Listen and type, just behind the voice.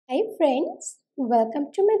friends, welcome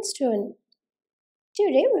to Mathstoon.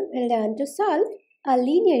 Today we will learn to solve a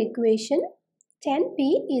linear equation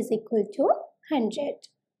 10p is equal to 100.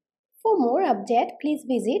 For more update, please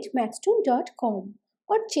visit mathstoon.com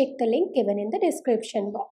or check the link given in the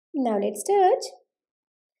description box. Now let's start.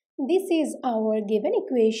 This is our given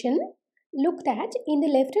equation. Looked at in the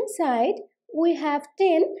left hand side, we have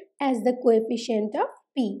 10 as the coefficient of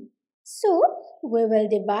p. So we will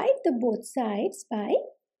divide the both sides by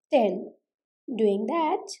 10. Doing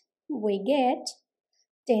that, we get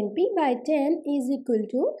 10p by 10 is equal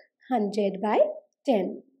to 100 by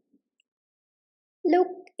 10. Look,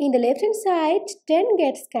 in the left hand side, 10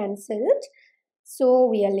 gets cancelled. So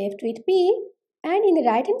we are left with p. And in the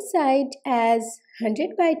right hand side, as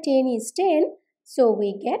 100 by 10 is 10, so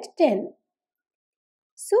we get 10.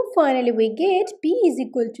 So finally we get p is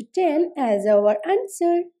equal to 10 as our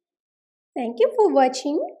answer. Thank you for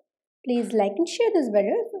watching. Please like and share this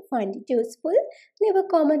video if you find it useful. Leave a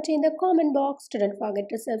comment in the comment box. Don't forget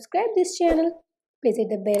to subscribe this channel. Please hit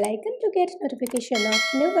the bell icon to get notification of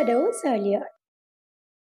new videos earlier.